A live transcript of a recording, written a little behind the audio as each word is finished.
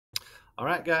All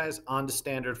right, guys, on to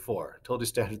standard four. Told you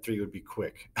standard three would be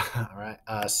quick. All right.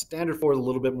 Standard four is a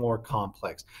little bit more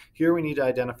complex. Here we need to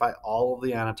identify all of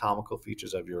the anatomical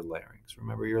features of your larynx.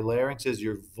 Remember, your larynx is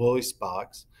your voice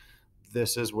box.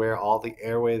 This is where all the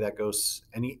airway that goes,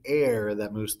 any air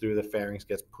that moves through the pharynx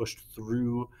gets pushed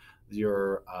through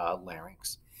your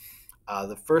larynx.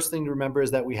 The first thing to remember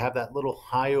is that we have that little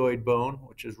hyoid bone,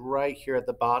 which is right here at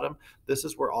the bottom. This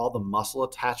is where all the muscle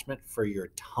attachment for your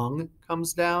tongue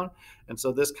comes down. And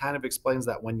so this kind of explains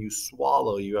that when you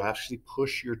swallow, you actually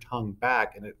push your tongue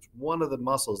back, and it's one of the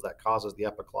muscles that causes the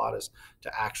epiglottis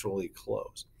to actually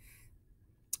close.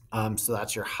 So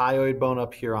that's your hyoid bone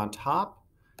up here on top.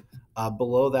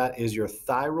 Below that is your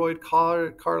thyroid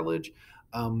cartilage.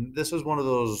 This is one of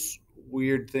those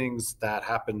weird things that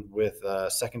happen with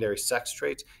secondary sex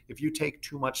traits. If you take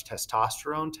too much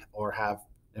testosterone or have,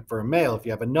 and for a male, if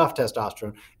you have enough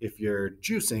testosterone, if you're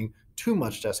juicing too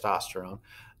much testosterone,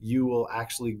 you will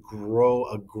actually grow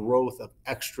a growth of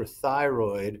extra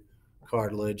thyroid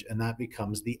cartilage, and that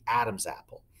becomes the Adam's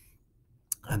apple.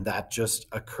 And that just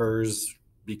occurs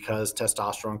because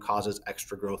testosterone causes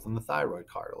extra growth in the thyroid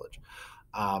cartilage.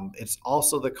 It's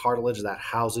also the cartilage that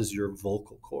houses your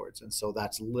vocal cords. And so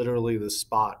that's literally the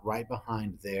spot right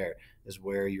behind there is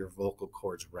where your vocal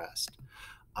cords rest.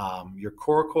 Your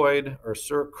coracoid or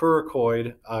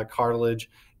coracoid cartilage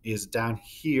is down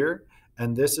here.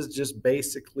 And this is just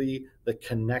basically the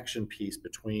connection piece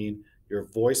between your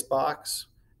voice box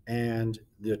and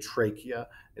the trachea.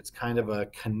 It's kind of a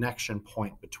connection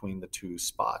point between the two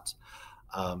spots.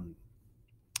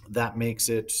 That makes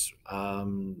it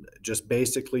just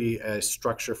basically a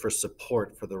structure for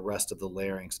support for the rest of the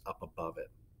larynx up above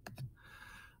it.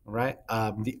 All right.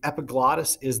 The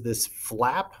epiglottis is this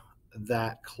flap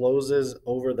that closes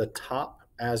over the top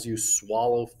as you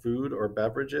swallow food or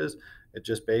beverages. It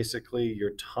just basically,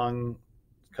 your tongue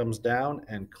comes down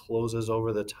and closes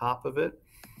over the top of it.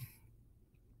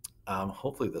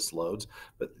 Hopefully this loads,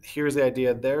 but here's the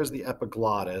idea. There's the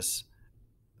epiglottis,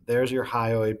 there's your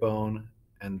hyoid bone,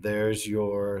 and there's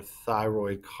your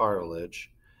thyroid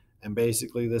cartilage. And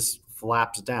basically this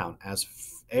flaps down. As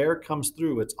air comes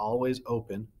through, it's always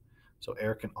open, so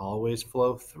air can always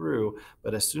flow through.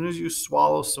 But as soon as you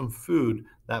swallow some food,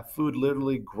 that food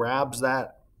literally grabs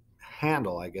that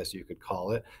handle, I guess you could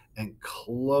call it, and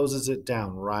closes it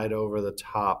down right over the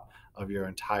top of your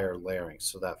entire larynx,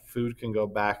 so that food can go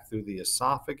back through the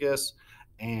esophagus,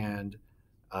 and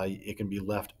it can be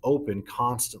left open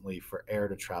constantly for air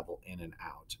to travel in and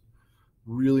out.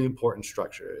 Really important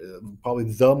structure,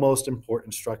 probably the most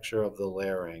important structure of the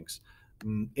larynx,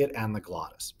 it and the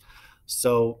glottis.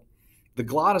 So the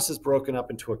glottis is broken up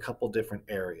into a couple different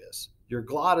areas. Your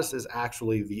glottis is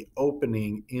actually the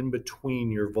opening in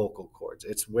between your vocal cords.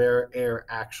 It's where air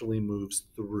actually moves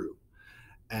through.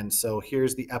 And so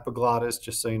here's the epiglottis,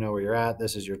 just so you know where you're at.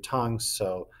 This is your tongue.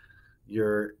 So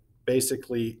you're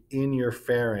basically in your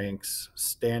pharynx,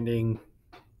 standing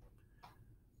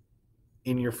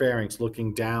in your pharynx,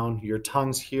 looking down. Your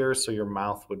tongue's here, so your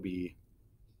mouth would be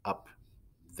up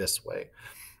this way.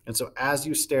 And so as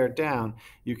you stare down,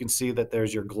 you can see that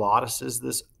there's your glottis is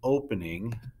this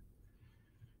opening.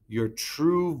 Your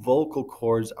true vocal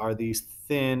cords are these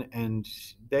thin, and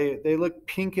they look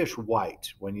pinkish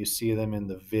white when you see them in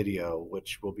the video,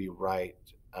 which will be right,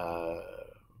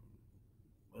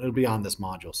 it'll be on this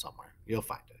module somewhere. You'll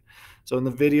find it. So in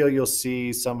the video, you'll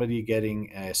see somebody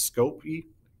getting a scopy,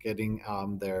 getting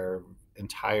their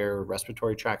entire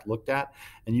respiratory tract looked at,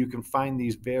 and you can find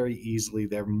these very easily.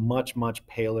 They're much, much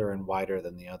paler and whiter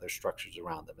than the other structures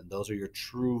around them, and those are your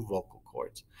true vocal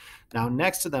cords. Now,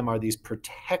 next to them are these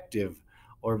protective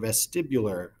or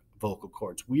vestibular vocal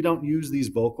cords. We don't use these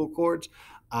vocal cords,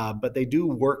 but they do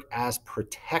work as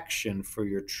protection for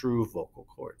your true vocal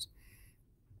cords.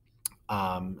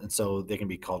 And so they can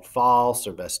be called false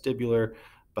or vestibular,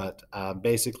 but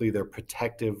basically they're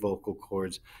protective vocal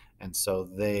cords. And so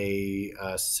they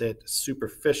sit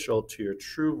superficial to your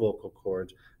true vocal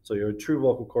cords. So your true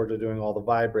vocal cords are doing all the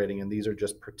vibrating, and these are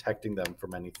just protecting them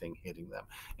from anything hitting them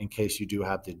in case you do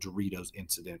have the Doritos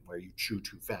incident where you chew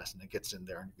too fast and it gets in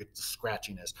there and you get the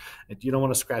scratchiness. And you don't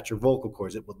want to scratch your vocal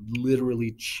cords. It will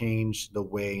literally change the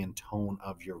way and tone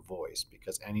of your voice,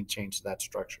 because any change to that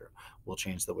structure will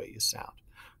change the way you sound.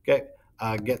 Okay.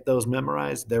 Get those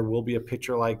memorized. There will be a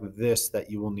picture like this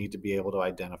that you will need to be able to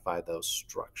identify those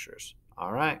structures.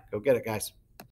 All right, go get it, guys.